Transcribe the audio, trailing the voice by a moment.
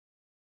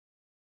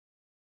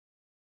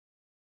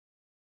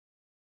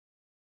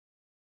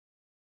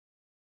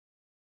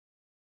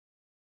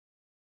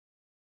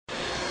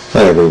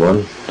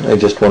everyone. I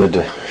just wanted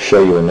to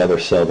show you another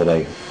cell that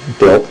I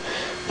built.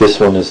 This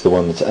one is the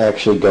one that's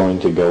actually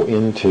going to go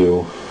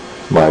into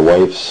my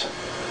wife's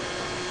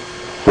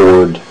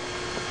Ford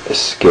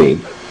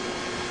Escape.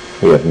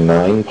 We have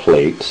 9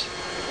 plates.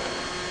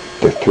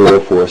 They're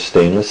 304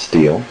 stainless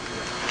steel.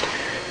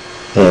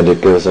 And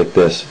it goes like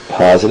this: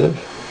 positive,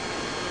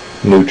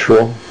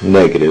 neutral,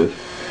 negative,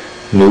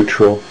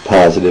 neutral,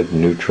 positive,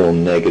 neutral,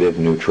 negative,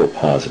 neutral,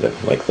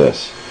 positive, like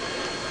this.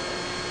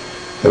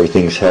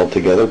 Everything's held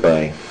together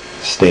by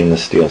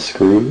stainless steel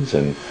screws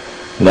and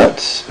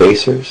nuts,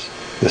 spacers.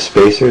 The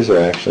spacers are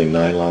actually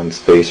nylon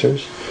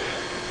spacers.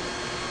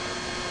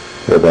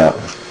 They're about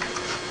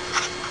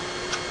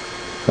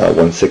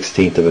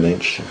 1/16 of an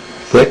inch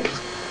thick.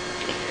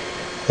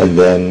 And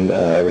then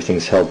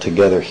everything's held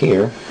together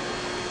here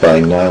by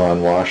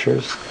nylon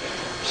washers,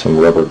 some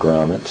rubber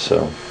grommets,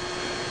 so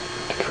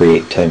to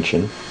create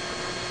tension.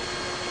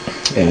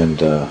 And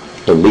the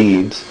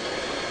leads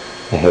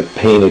I have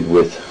painted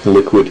with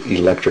liquid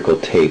electrical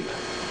tape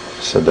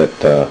so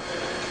that the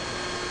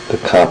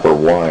copper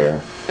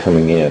wire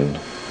coming in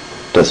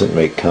doesn't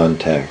make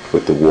contact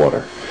with the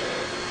water.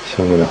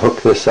 So I'm going to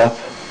hook this up.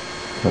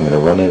 I'm going to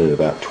run it at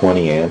about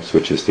 20 amps,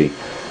 which is the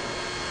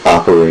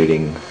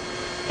operating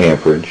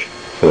amperage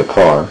for the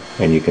car,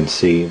 and you can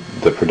see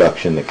the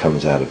production that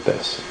comes out of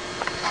this.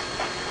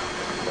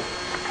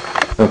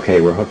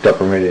 Okay, we're hooked up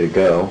and ready to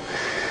go.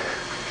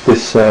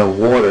 This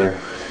water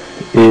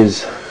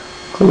is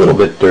a little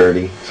bit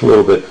dirty. It's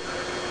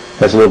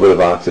has a little bit of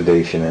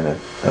oxidation in it.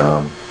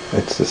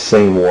 It's the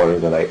same water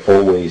that I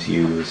always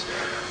use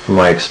for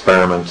my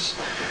experiments.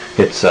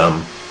 It's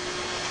almost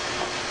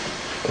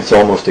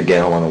a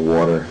gallon of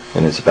water,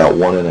 and it's about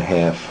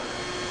 1.5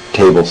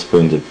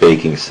 tablespoons of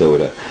baking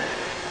soda,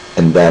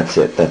 and that's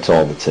it. That's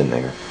all that's in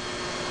there.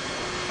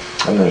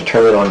 I'm going to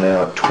turn it on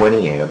now at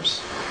 20 amps,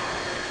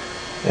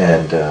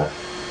 and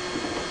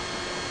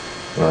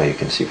well, you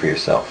can see for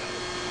yourself.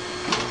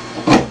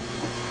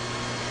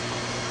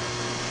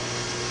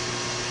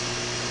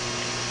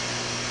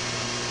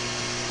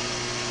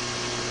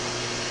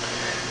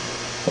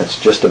 That's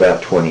just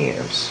about 20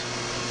 amps.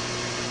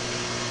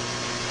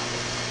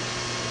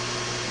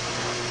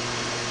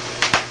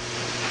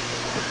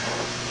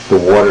 The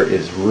water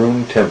is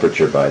room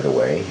temperature, by the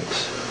way.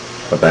 It's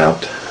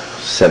about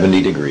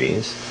 70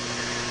 degrees.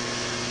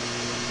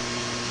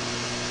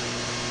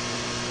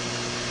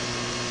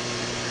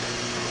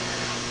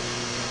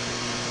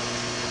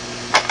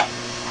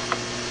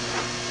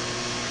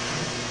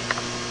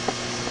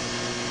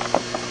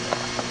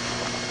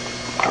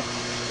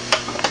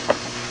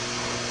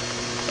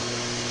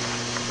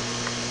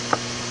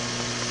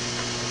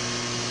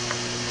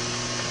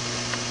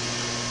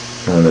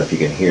 I don't know if you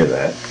can hear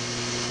that.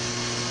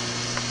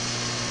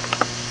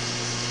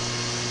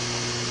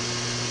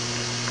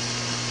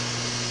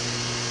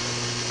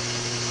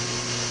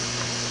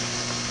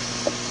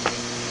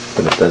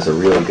 But it does a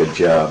really good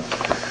job.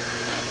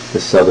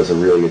 This cell does a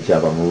really good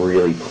job. I'm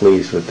really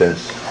pleased with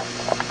this.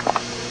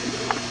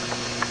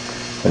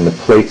 And the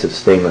plates of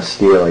stainless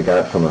steel I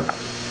got from a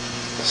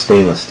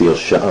stainless steel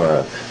shop,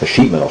 or a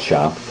sheet metal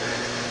shop,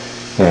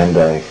 and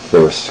they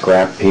were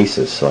scrap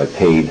pieces, so I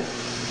paid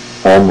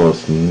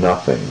almost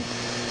nothing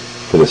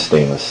for the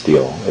stainless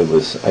steel.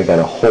 I got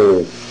a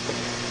whole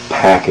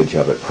package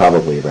of it,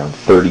 probably around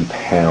 30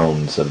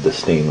 pounds of the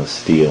stainless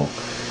steel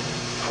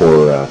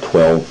for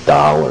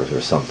 $12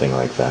 or something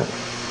like that.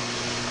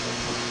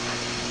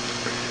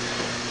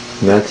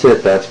 And that's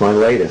it. That's my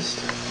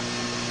latest.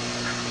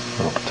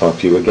 I'll talk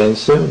to you again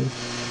soon.